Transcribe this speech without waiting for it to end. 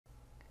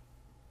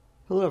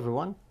Hello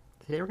everyone.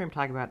 Today we're going to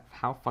talk about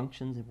how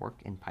functions work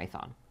in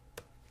Python.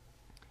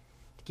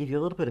 To give you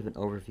a little bit of an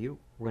overview,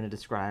 we're going to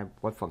describe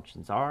what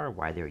functions are,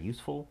 why they're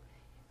useful,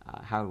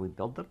 how do we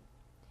build them,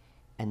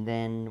 and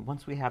then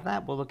once we have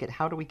that, we'll look at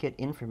how do we get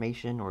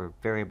information or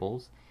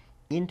variables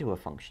into a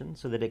function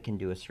so that it can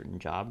do a certain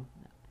job.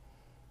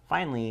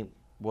 Finally,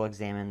 we'll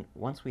examine,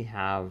 once we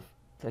have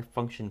the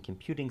function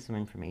computing some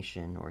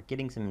information or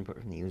getting some input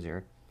from the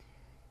user,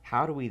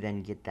 how do we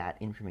then get that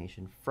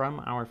information from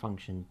our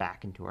function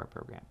back into our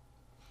program?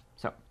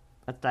 So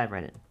let's dive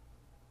right in.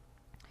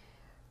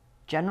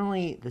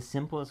 Generally, the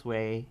simplest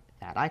way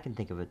that I can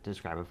think of it to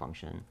describe a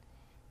function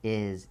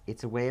is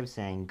it's a way of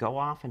saying go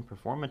off and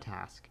perform a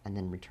task and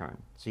then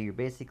return. So you're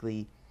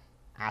basically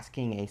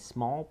asking a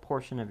small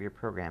portion of your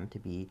program to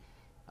be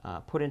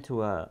put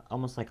into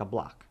almost like a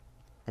block.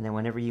 And then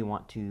whenever you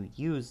want to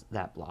use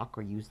that block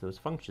or use those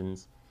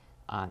functions,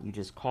 you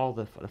just call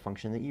the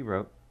function that you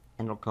wrote,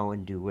 and it'll go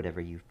and do whatever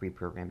you've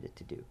pre-programmed it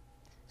to do.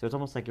 So it's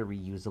almost like a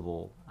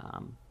reusable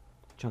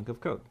chunk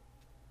of code.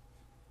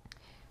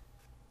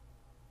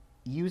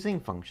 Using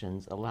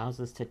functions allows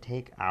us to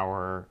take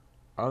our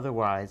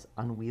otherwise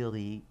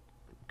unwieldy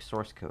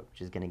source code,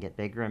 which is going to get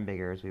bigger and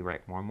bigger as we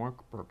write more and more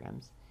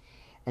programs,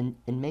 and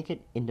make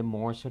it into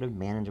more sort of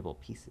manageable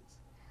pieces.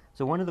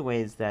 So one of the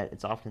ways that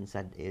it's often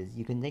said is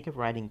you can think of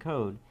writing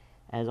code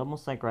as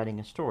almost like writing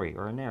a story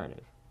or a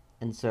narrative.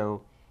 And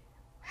so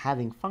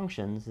having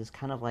functions is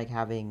kind of like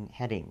having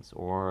headings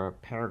or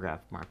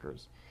paragraph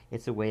markers.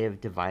 It's a way of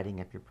dividing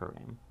up your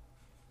program.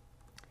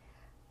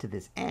 To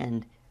this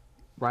end,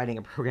 writing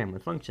a program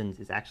with functions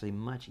is actually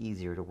much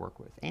easier to work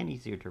with and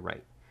easier to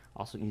write.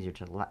 Also easier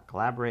to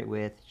collaborate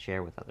with,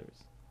 share with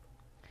others.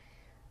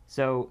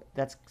 So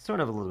that's sort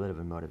of a little bit of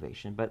a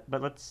motivation, but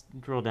let's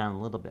drill down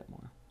a little bit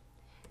more.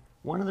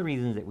 One of the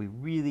reasons that we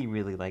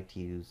really like to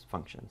use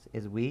functions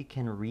is we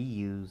can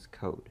reuse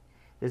code.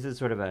 This is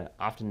sort of an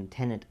often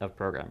tenet of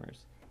programmers,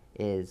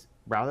 is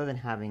rather than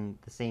having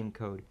the same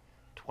code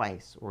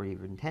twice or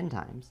even 10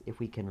 times, if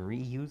we can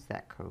reuse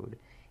that code,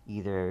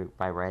 either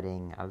by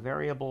writing a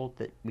variable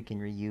that we can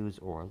reuse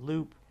or a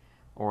loop,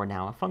 or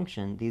now a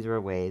function, these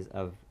are ways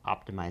of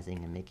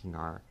optimizing and making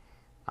our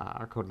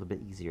code a little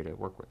bit easier to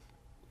work with.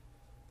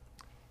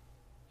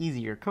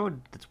 Easier code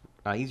that's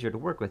easier to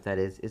work with, that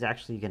is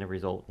actually going to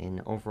result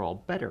in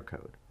overall better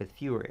code with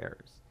fewer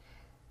errors.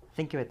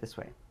 Think of it this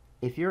way.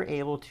 If you're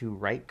able to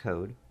write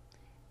code,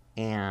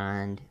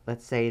 and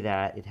let's say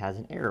that it has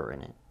an error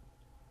in it,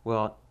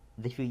 well,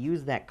 if you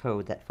use that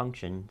code, that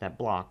function, that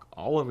block,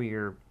 all over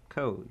your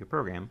code, your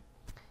program,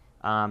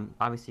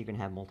 obviously you're going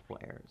to have multiple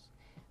errors.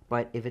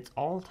 But if it's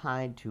all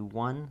tied to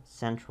one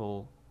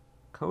central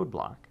code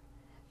block,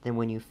 then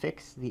when you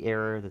fix the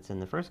error that's in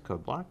the first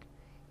code block,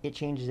 it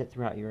changes it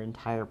throughout your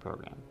entire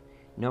program.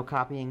 No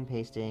copying,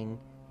 pasting,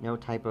 no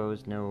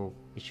typos, no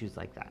issues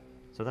like that.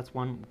 So that's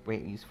one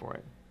great use for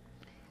it.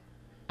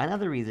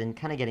 Another reason,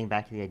 kind of getting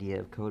back to the idea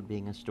of code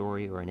being a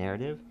story or a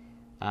narrative,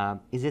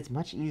 is it's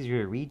much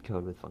easier to read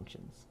code with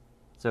functions.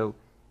 So,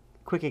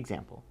 quick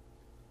example.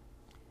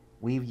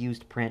 We've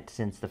used print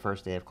since the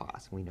first day of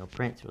class. We know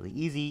print's really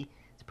easy.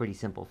 It's a pretty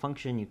simple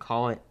function. You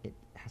call it, it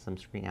has some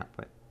screen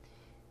output.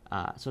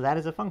 So that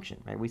is a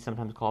function, right? We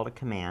sometimes call it a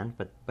command,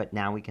 but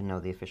now we can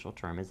know the official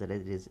term is that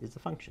it is a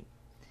function.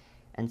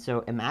 And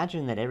so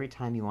imagine that every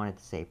time you wanted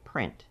to say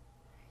print,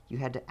 you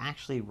had to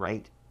actually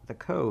write the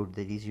code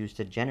that is used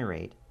to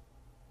generate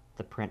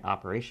the print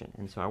operation.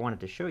 And so I wanted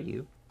to show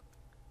you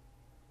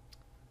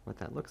what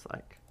that looks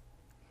like.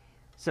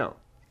 So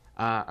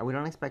we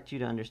don't expect you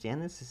to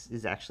understand this. This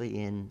is actually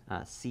in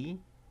C,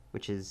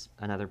 which is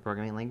another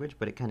programming language,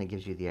 but it kind of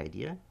gives you the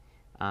idea.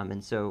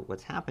 And so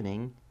what's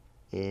happening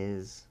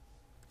is,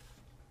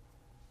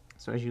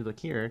 so as you look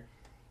here,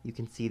 you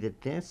can see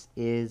that this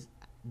is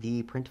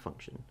the print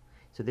function.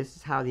 So this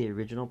is how the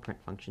original print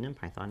function in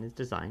Python is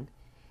designed.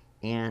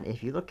 And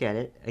if you look at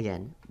it,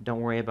 again,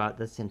 don't worry about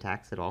the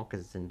syntax at all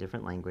because it's in a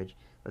different language,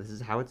 but this is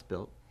how it's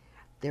built.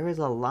 There is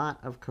a lot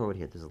of code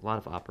here. There's a lot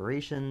of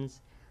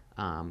operations,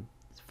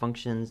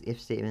 functions, if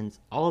statements,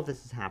 all of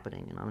this is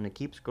happening. And I'm going to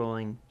keep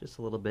scrolling just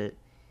a little bit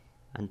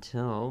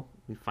until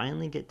we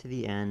finally get to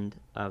the end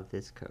of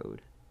this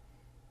code,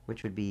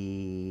 which would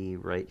be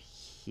right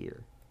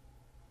here.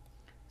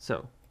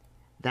 So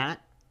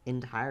that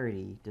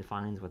entirety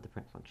defines what the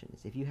print function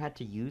is. If you had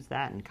to use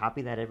that and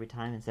copy that every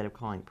time instead of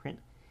calling print,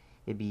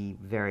 it'd be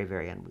very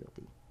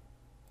unwieldy.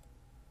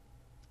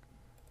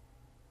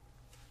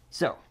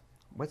 So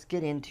let's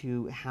get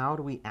into how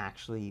do we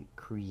actually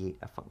create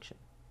a function.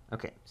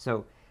 Okay,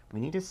 so we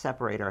need to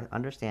separate our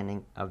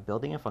understanding of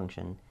building a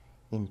function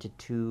into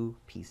two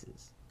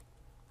pieces.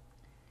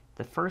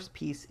 The first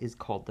piece is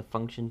called the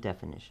function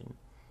definition.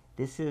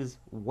 This is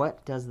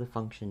what does the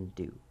function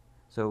do.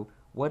 So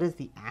what is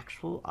the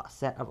actual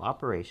set of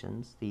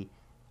operations, the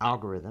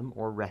algorithm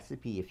or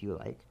recipe if you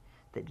like,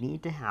 that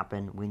need to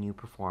happen when you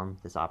perform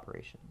this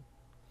operation.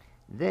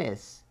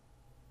 This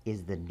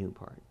is the new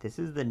part. This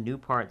is the new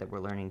part that we're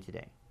learning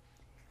today.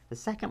 The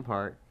second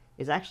part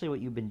is actually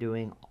what you've been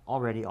doing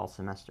already all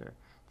semester.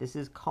 this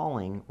is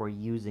calling or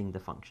using the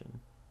function.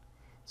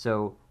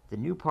 So the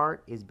new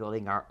part is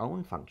building our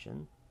own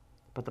function,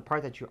 but the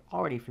part that you're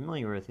already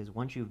familiar with is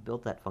once you've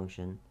built that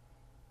function,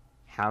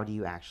 how do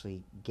you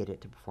actually get it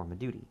to perform a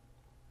duty?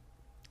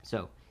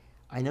 So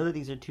I know that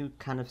these are two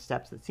kind of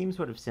steps that seem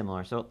sort of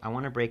similar, so I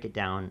want to break it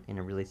down in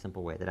a really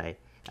simple way that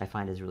I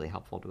find is really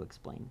helpful to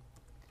explain.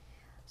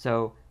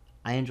 So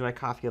I enjoy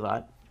coffee a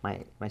lot.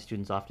 My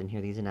students often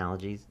hear these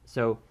analogies.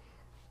 So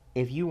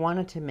if you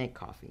wanted to make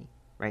coffee,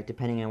 right,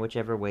 depending on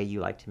whichever way you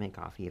like to make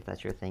coffee, if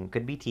that's your thing,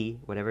 could be tea,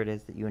 whatever it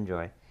is that you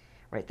enjoy,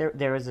 right,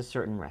 there is a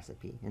certain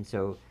recipe. And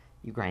so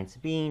you grind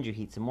some beans, you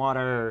heat some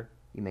water,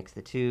 you mix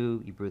the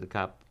two, you brew the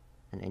cup,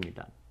 and then you're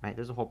done, right?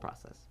 There's a whole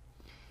process.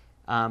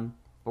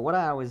 But what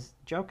I always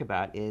joke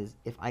about is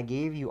if I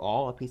gave you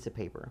all a piece of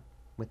paper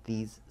with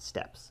these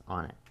steps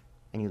on it,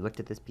 and you looked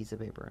at this piece of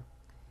paper,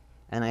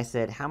 and I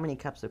said, how many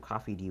cups of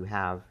coffee do you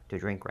have to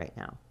drink right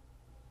now?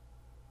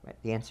 Right?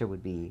 The answer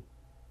would be,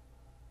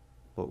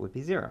 well, it would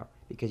be 0,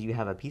 because you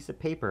have a piece of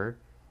paper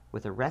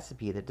with a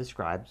recipe that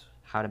describes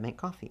how to make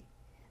coffee,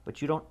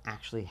 but you don't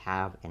actually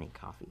have any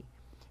coffee.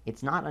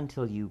 It's not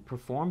until you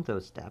perform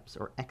those steps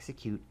or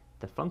execute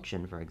the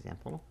function, for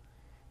example,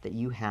 that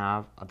you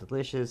have a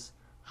delicious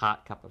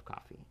hot cup of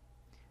coffee.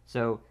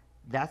 So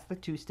that's the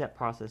two-step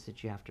process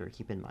that you have to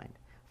keep in mind.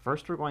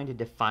 First, we're going to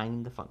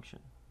define the function.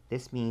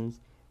 This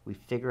means we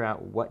figure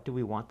out what do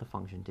we want the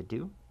function to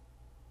do.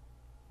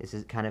 This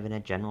is kind of in a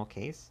general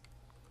case.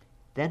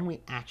 Then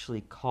we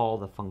actually call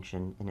the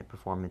function and it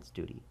performs its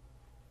duty.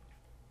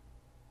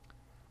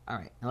 All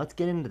right, now let's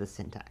get into the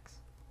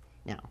syntax.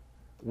 Now,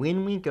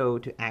 when we go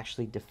to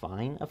actually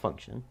define a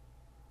function,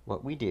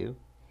 what we do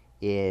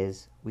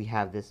is we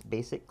have this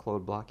basic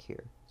code block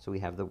here. So we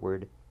have the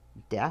word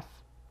def,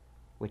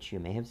 which you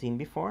may have seen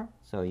before,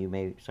 so you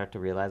may start to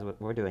realize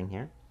what we're doing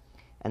here.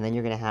 And then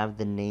you're going to have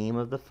the name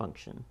of the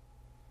function.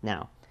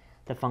 Now,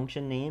 the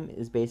function name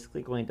is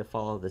basically going to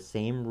follow the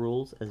same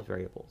rules as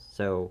variables.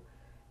 So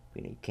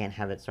you can't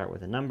have it start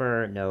with a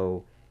number,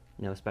 no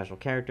special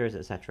characters,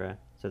 etc.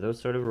 So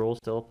those sort of rules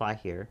still apply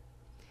here.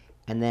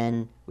 And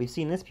then we've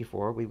seen this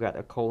before. We've got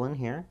a colon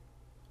here,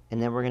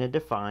 and then we're going to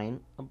define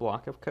a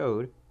block of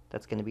code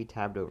that's going to be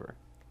tabbed over.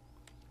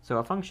 So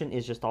a function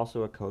is just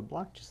also a code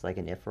block, just like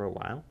an if or a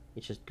while.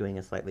 It's just doing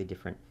a slightly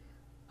different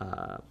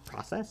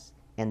process.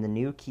 And the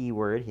new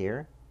keyword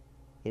here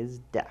is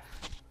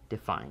def,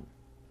 define.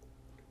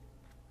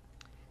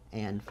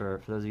 And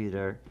for those of you that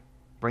are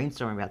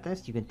brainstorming about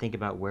this, you can think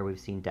about where we've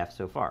seen def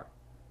so far.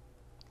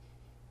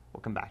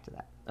 We'll come back to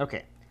that.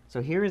 Okay,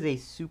 so here is a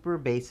super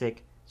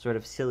basic, sort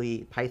of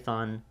silly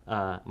Python,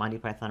 Monty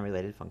Python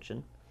related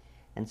function.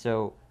 And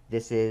so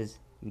this is,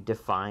 you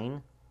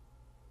define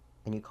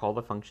and you call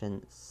the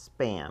function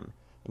spam.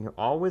 And you're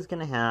always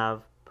going to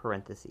have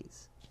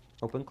parentheses,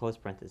 open, close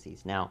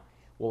parentheses. Now,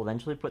 we'll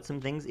eventually put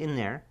some things in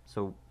there.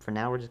 So for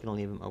now, we're just going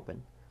to leave them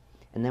open.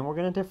 And then we're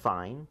going to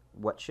define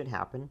what should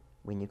happen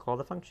when you call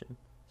the function.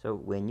 So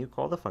when you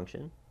call the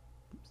function,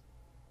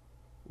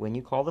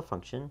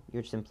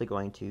 you're simply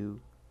going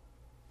to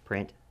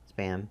print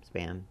spam,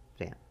 spam,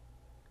 spam.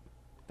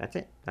 That's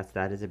it.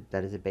 That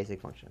is a basic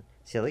function.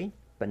 Silly,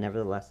 but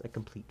nevertheless a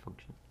complete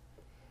function.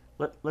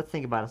 Let's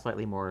think about a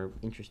slightly more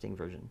interesting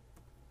version.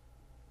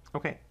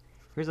 Okay,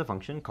 here's a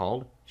function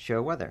called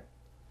showWeather.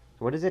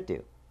 So what does it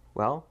do?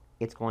 Well,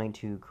 it's going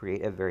to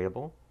create a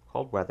variable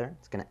called weather.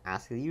 It's going to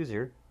ask the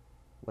user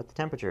what the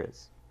temperature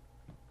is.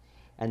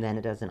 And then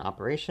it does an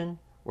operation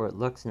where it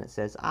looks and it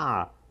says,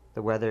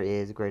 the weather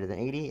is greater than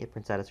 80. It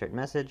prints out a certain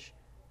message.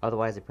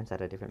 Otherwise, it prints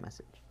out a different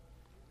message.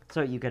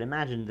 So you could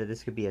imagine that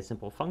this could be a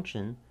simple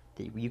function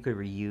that you could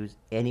reuse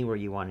anywhere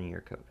you want in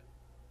your code.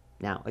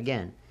 Now,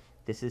 again,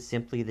 this is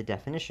simply the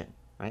definition,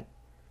 right?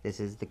 This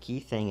is the key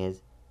thing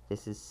is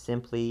this is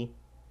simply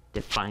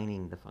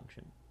defining the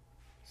function.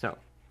 So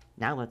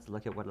now let's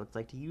look at what it looks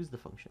like to use the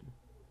function.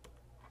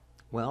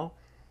 Well,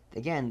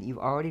 again, you've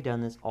already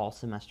done this all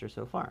semester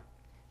so far.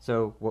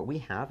 So what we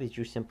have is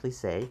you simply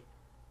say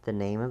the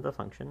name of the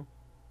function,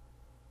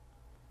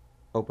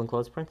 open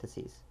close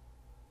parentheses.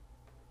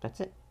 That's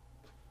it.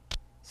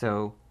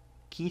 So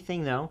key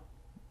thing though,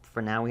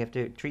 for now we have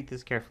to treat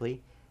this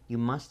carefully. You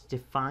must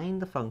define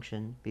the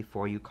function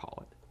before you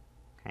call it.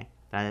 Okay,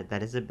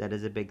 that is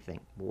a big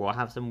thing. We'll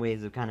have some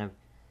ways of kind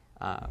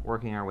of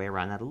working our way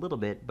around that a little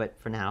bit, but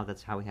for now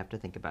that's how we have to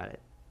think about it.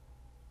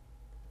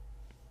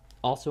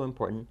 Also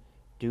important,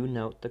 do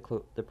note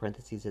the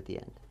parentheses at the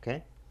end.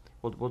 Okay,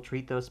 we'll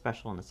treat those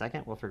special in a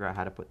second. We'll figure out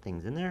how to put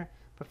things in there,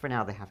 but for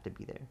now they have to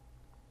be there.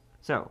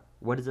 So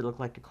what does it look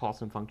like to call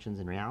some functions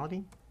in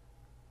reality?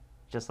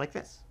 Just like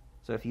this.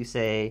 So if you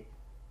say,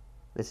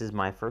 this is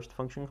my first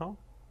function call,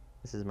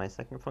 this is my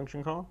second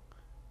function call,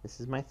 this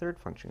is my third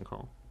function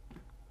call.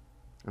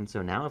 And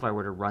so now if I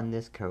were to run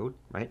this code,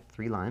 right,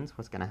 3 lines,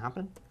 what's going to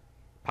happen?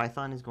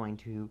 Python is going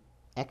to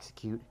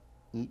execute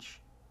each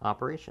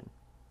operation.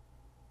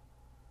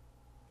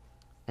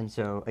 And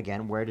so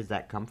again, where does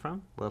that come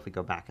from? Well, if we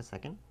go back a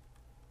second,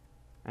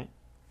 right,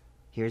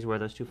 here's where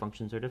those two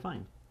functions are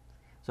defined.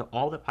 So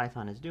all that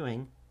Python is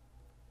doing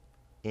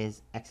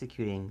is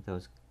executing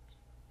those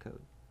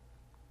code.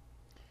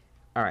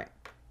 All right.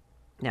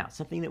 Now,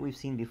 something that we've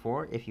seen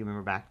before, if you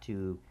remember back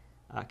to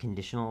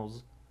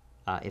conditionals,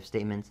 if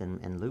statements,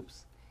 and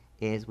loops,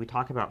 is we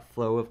talk about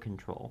flow of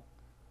control.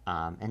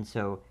 And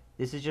so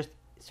this is just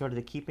sort of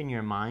to keep in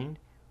your mind,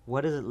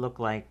 what does it look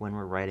like when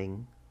we're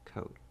writing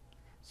code?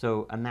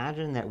 So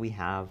imagine that we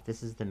have,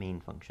 this is the main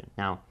function.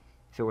 Now,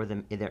 if it were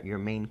your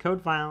main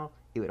code file,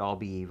 it would all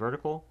be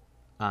vertical.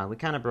 We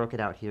kind of broke it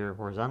out here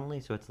horizontally,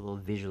 so it's a little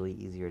visually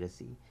easier to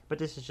see. But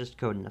this is just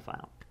code in the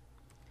file.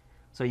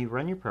 So you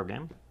run your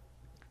program.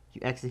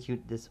 You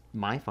execute this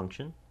my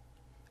function.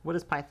 What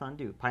does Python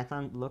do?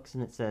 Python looks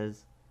and it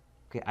says,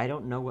 okay, I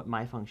don't know what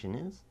my function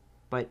is,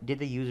 but did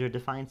the user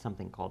define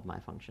something called my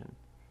function?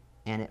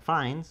 And it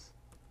finds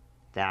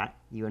that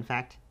you, in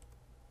fact,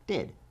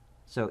 did.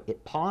 So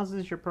it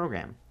pauses your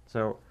program.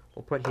 So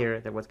we'll put here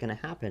that what's going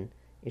to happen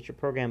is your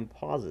program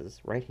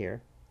pauses right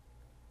here.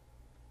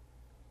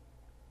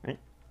 Right?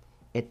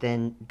 It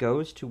then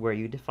goes to where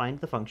you defined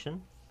the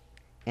function,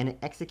 and it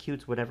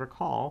executes whatever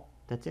call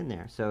that's in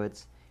there. So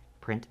it's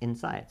print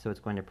inside. So it's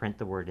going to print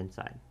the word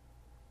inside.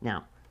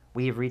 Now,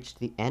 we have reached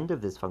the end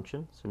of this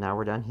function, so now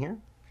we're done here.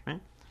 Right?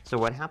 So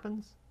what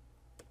happens?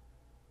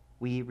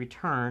 We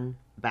return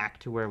back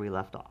to where we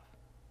left off.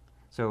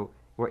 So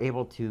we're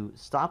able to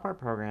stop our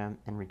program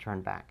and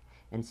return back.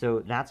 And so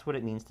that's what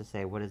it means to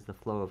say, what is the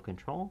flow of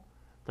control?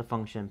 The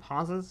function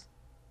pauses,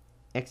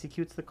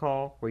 executes the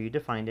call where you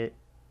defined it,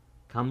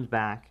 comes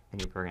back, and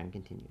your program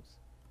continues.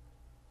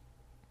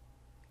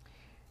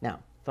 Now,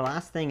 the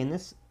last thing in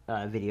this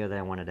video that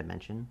I wanted to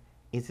mention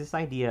is this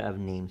idea of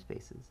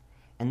namespaces.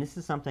 And this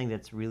is something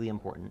that's really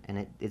important,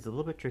 and it's a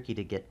little bit tricky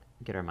to get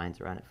our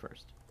minds around at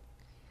first.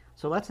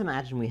 So let's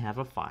imagine we have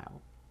a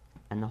file,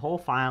 and the whole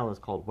file is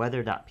called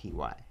weather.py,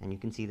 and you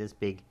can see this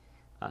big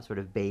sort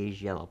of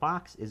beige yellow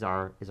box is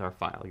our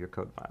file, your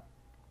code file.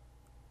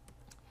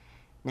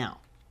 Now,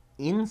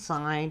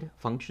 inside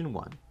function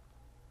 1,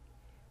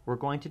 we're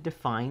going to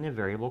define a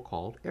variable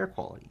called air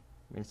quality.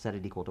 We're going to set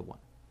it equal to 1.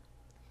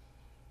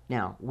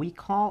 Now, we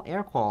call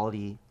air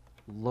quality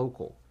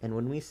local, and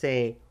when we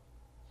say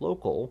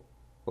local,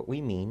 what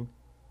we mean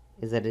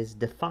is that it is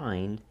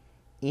defined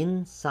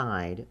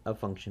inside of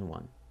function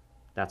 1.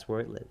 That's where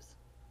it lives.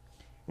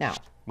 Now,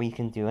 we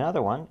can do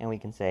another one, and we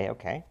can say,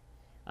 okay,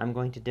 I'm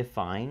going to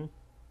define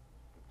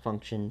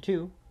function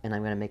 2, and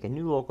I'm going to make a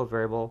new local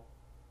variable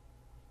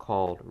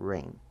called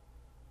rain.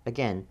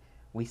 Again,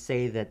 we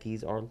say that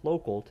these are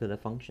local to the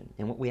function.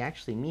 And what we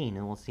actually mean,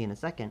 and we'll see in a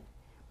second,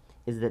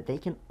 is that they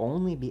can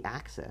only be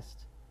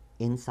accessed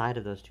inside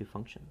of those two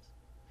functions.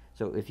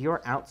 So if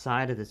you're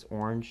outside of this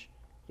orange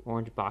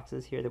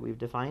boxes here that we've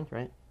defined,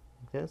 right,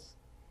 like this,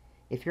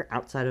 if you're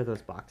outside of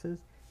those boxes,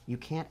 you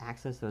can't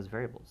access those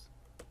variables.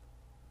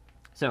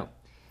 So, I'll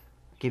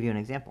give you an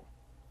example.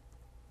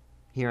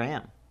 Here I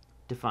am.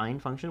 Define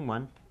function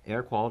 1,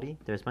 air quality,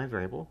 there's my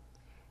variable.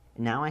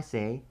 And now I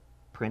say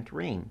print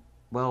rain.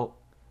 Well,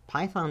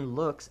 Python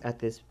looks at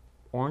this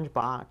orange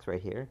box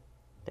right here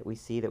that we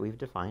see that we've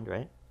defined,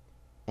 right?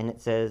 And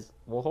it says,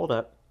 well, hold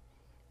up.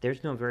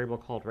 There's no variable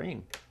called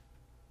rain.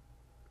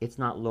 It's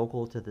not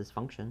local to this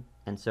function,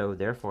 and so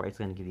therefore it's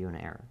going to give you an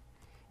error.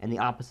 And the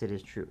opposite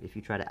is true. If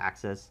you try to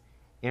access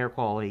air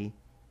quality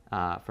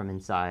from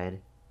inside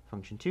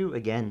function 2,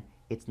 again,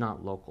 it's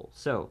not local.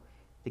 So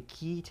the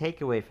key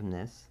takeaway from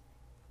this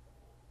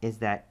is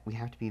that we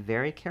have to be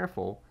very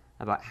careful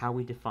about how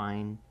we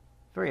define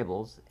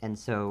variables. And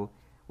so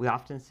we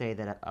often say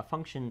that a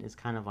function is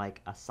kind of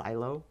like a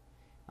silo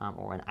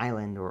or an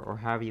island, or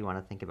however you want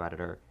to think about it,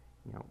 or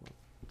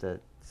the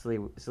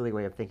silly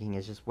way of thinking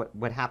is just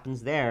what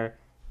happens there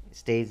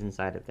stays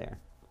inside of there.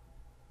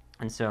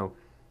 And so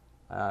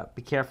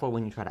be careful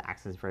when you try to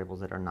access variables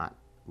that are not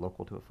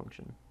local to a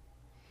function.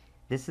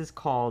 This is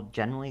called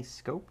generally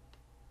scope.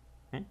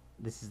 Right?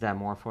 This is the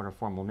more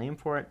formal name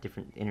for it,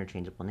 different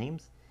interchangeable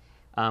names.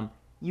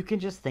 You can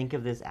just think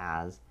of this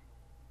as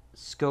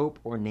scope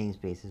or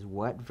namespaces,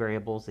 what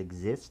variables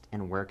exist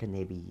and where can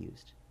they be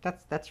used.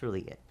 That's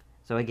really it.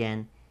 So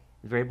again,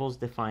 variables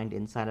defined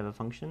inside of a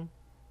function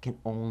can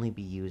only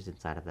be used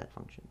inside of that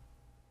function.